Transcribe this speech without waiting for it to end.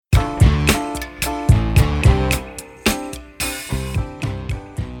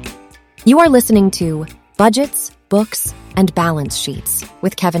You are listening to Budgets, Books, and Balance Sheets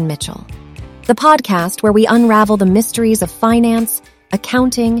with Kevin Mitchell, the podcast where we unravel the mysteries of finance,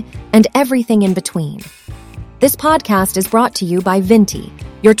 accounting, and everything in between. This podcast is brought to you by Vinti,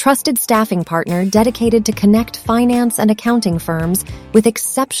 your trusted staffing partner dedicated to connect finance and accounting firms with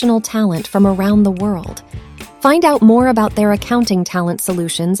exceptional talent from around the world. Find out more about their accounting talent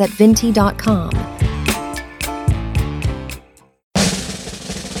solutions at vinti.com.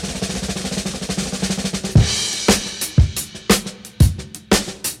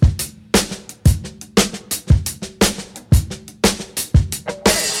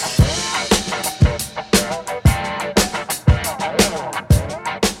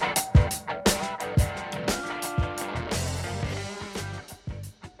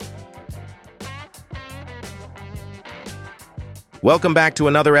 Welcome back to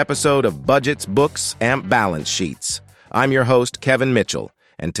another episode of Budgets, Books, and Balance Sheets. I'm your host, Kevin Mitchell,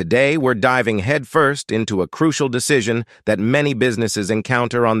 and today we're diving headfirst into a crucial decision that many businesses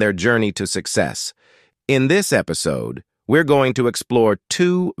encounter on their journey to success. In this episode, we're going to explore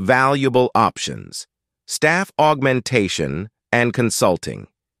two valuable options: staff augmentation and consulting.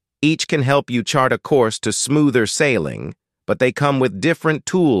 Each can help you chart a course to smoother sailing, but they come with different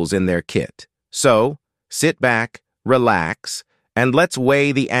tools in their kit. So, sit back, relax, and let's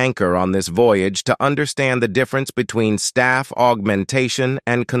weigh the anchor on this voyage to understand the difference between staff augmentation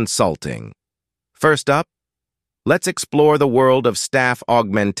and consulting. First up, let's explore the world of staff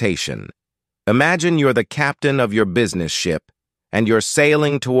augmentation. Imagine you're the captain of your business ship, and you're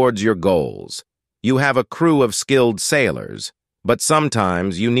sailing towards your goals. You have a crew of skilled sailors, but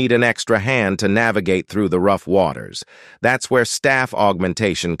sometimes you need an extra hand to navigate through the rough waters. That's where staff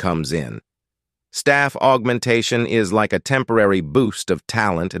augmentation comes in. Staff augmentation is like a temporary boost of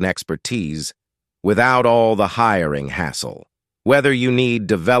talent and expertise without all the hiring hassle. Whether you need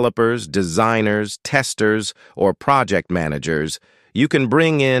developers, designers, testers, or project managers, you can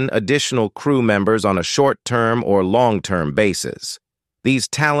bring in additional crew members on a short-term or long-term basis. These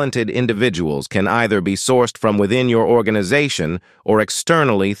talented individuals can either be sourced from within your organization or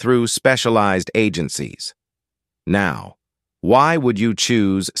externally through specialized agencies. Now, why would you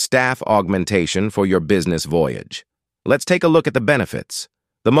choose staff augmentation for your business voyage? Let's take a look at the benefits.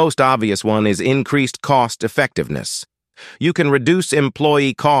 The most obvious one is increased cost effectiveness. You can reduce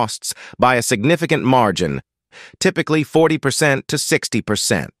employee costs by a significant margin, typically 40% to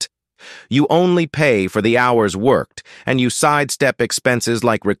 60%. You only pay for the hours worked, and you sidestep expenses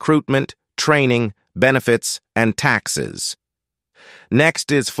like recruitment, training, benefits, and taxes.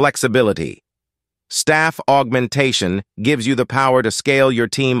 Next is flexibility. Staff augmentation gives you the power to scale your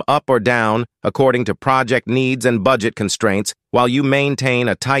team up or down according to project needs and budget constraints while you maintain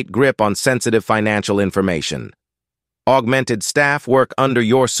a tight grip on sensitive financial information. Augmented staff work under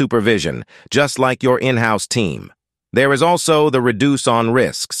your supervision, just like your in-house team. There is also the reduce on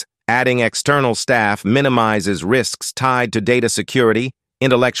risks. Adding external staff minimizes risks tied to data security,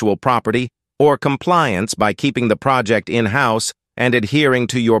 intellectual property, or compliance by keeping the project in-house and adhering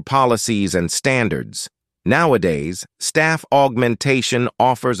to your policies and standards. Nowadays, staff augmentation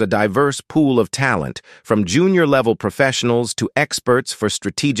offers a diverse pool of talent, from junior-level professionals to experts for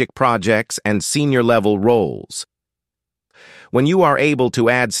strategic projects and senior-level roles. When you are able to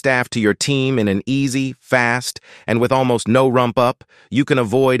add staff to your team in an easy, fast, and with almost no rump-up, you can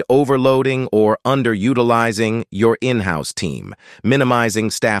avoid overloading or underutilizing your in-house team, minimizing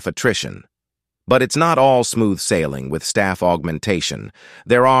staff attrition. But it's not all smooth sailing with staff augmentation.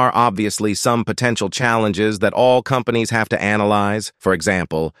 There are obviously some potential challenges that all companies have to analyze. For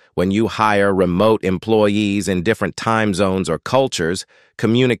example, when you hire remote employees in different time zones or cultures,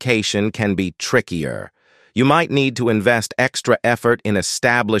 communication can be trickier. You might need to invest extra effort in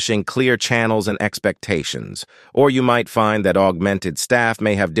establishing clear channels and expectations, or you might find that augmented staff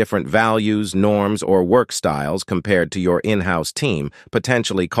may have different values, norms, or work styles compared to your in-house team,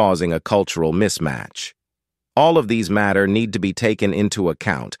 potentially causing a cultural mismatch. All of these matters need to be taken into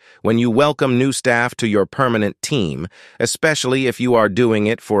account when you welcome new staff to your permanent team, especially if you are doing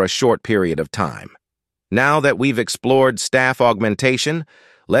it for a short period of time. Now that we've explored staff augmentation,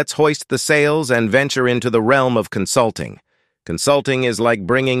 let's hoist the sails and venture into the realm of consulting. Consulting is like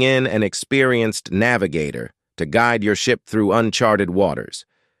bringing in an experienced navigator to guide your ship through uncharted waters.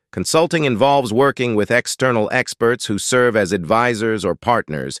 Consulting involves working with external experts who serve as advisors or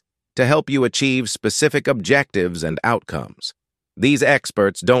partners to help you achieve specific objectives and outcomes. These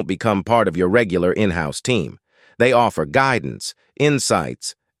experts don't become part of your regular in-house team. They offer guidance,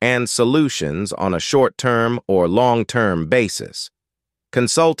 insights, and solutions on a short-term or long-term basis.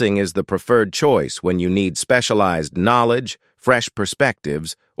 Consulting is the preferred choice when you need specialized knowledge, fresh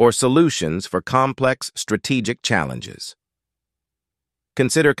perspectives, or solutions for complex strategic challenges.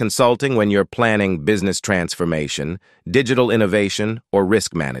 Consider consulting when you're planning business transformation, digital innovation, or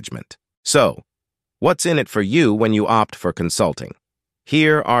risk management. So, what's in it for you when you opt for consulting?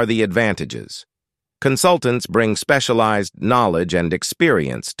 Here are the advantages. Consultants bring specialized knowledge and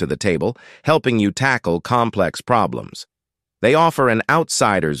experience to the table, helping you tackle complex problems. They offer an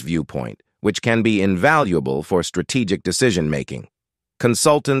outsider's viewpoint, which can be invaluable for strategic decision-making.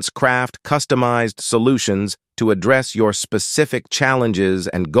 Consultants craft customized solutions to address your specific challenges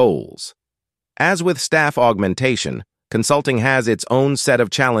and goals. As with staff augmentation, consulting has its own set of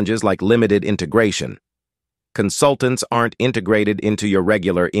challenges like limited integration. Consultants aren't integrated into your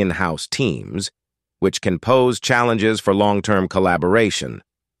regular in-house teams, which can pose challenges for long-term collaboration.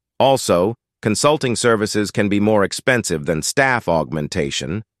 Also, consulting services can be more expensive than staff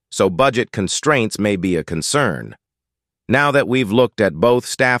augmentation, so budget constraints may be a concern. Now that we've looked at both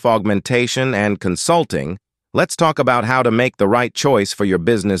staff augmentation and consulting, let's talk about how to make the right choice for your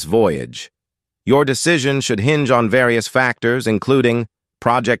business voyage. Your decision should hinge on various factors, including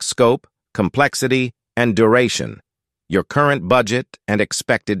project scope, complexity, and duration, your current budget and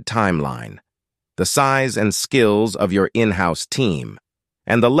expected timeline, the size and skills of your in-house team,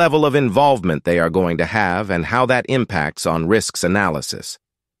 and the level of involvement they are going to have and how that impacts on risks analysis.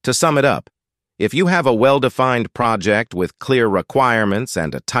 To sum it up, if you have a well-defined project with clear requirements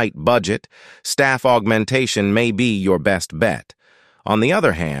and a tight budget, staff augmentation may be your best bet. On the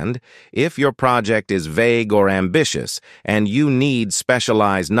other hand, if your project is vague or ambitious and you need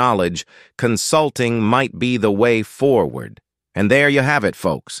specialized knowledge, consulting might be the way forward. And there you have it,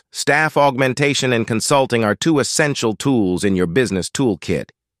 folks. Staff augmentation and consulting are two essential tools in your business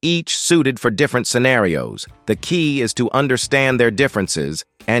toolkit, each suited for different scenarios. The key is to understand their differences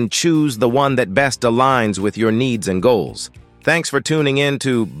and choose the one that best aligns with your needs and goals. Thanks for tuning in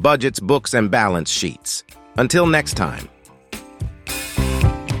to Budgets, Books, and Balance Sheets. Until next time.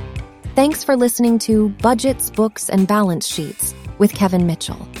 Thanks for listening to Budgets, Books, and Balance Sheets with Kevin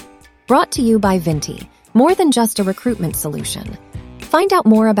Mitchell. Brought to you by Vinti, more than just a recruitment solution. Find out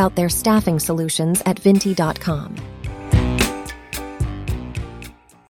more about their staffing solutions at vinti.com.